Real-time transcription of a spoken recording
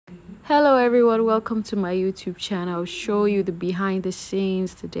Hello everyone, welcome to my YouTube channel. I'll show you the behind the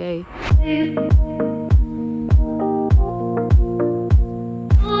scenes today.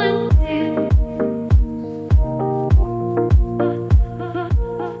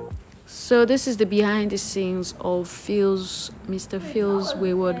 So this is the behind the scenes of Mr. PHEELZ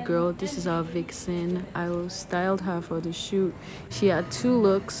WAYWARD GIRL. This is our vixen. I styled her for the shoot. She had two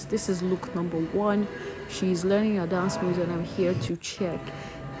looks. This is look number 1. She's learning her dance moves and I'm here to check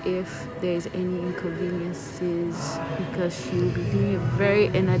if there's any inconveniences because she will be doing a very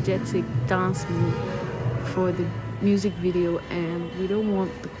energetic dance move for the music video and we don't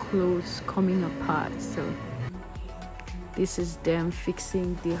want the clothes coming apart. So this is them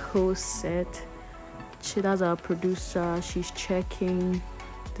fixing the whole set. That's our producer. She's checking.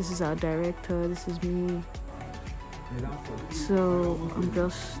 This is our director. This is me. So I'm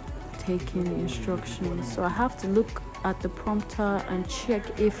just taking the instructions. So I have to look at the prompter and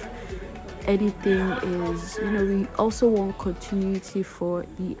check if anything is, we also want continuity for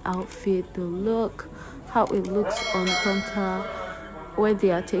the outfit, the look, how it looks on the prompter when they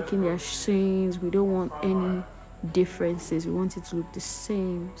are taking their scenes. We don't want any differences. We want it to look the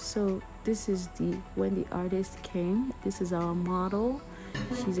same. So this is when the artist came. This is our model.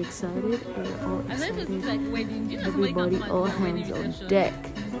 She's excited. We're all excited. Everybody, all hands on deck.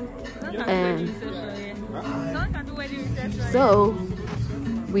 And so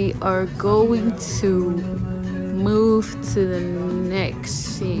we are going to move to the next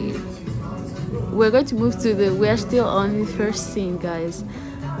scene. We're going to move to we're still on the first scene, guys.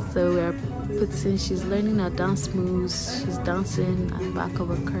 So we're putting, she's learning her dance moves. She's dancing at the back of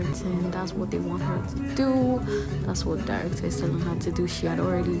a curtain. That's what they want her to do. That's what director is telling her to do. She had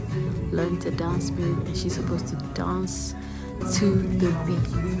already learned the dance move and she's supposed to dance to the beat.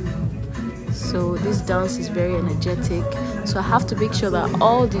 So this dance is very energetic. So I have to make sure that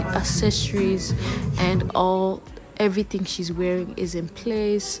all the accessories and everything she's wearing is in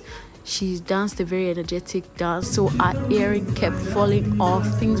place. She's danced a very energetic dance, so our earring kept falling off.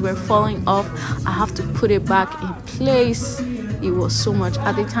 Things were falling off. I have to put it back in place. It was so much.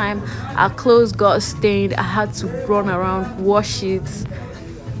 At the time our clothes got stained, I had to run around, wash it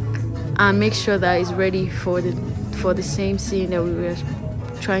and make sure that it's ready for the same scene that we were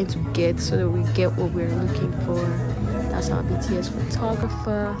trying to get, so that we get what we're looking for. That's our BTS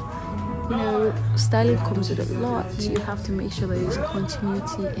photographer. Styling comes with a lot. You have to make sure that there's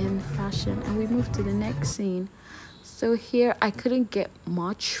continuity in fashion. And we move to the next scene. So here I couldn't get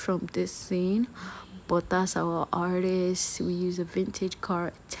much from this scene, but that's our artist. We use a vintage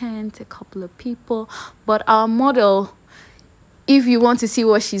car, tent, a couple of people. But our model, if you want to see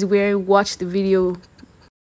what she's wearing, watch the video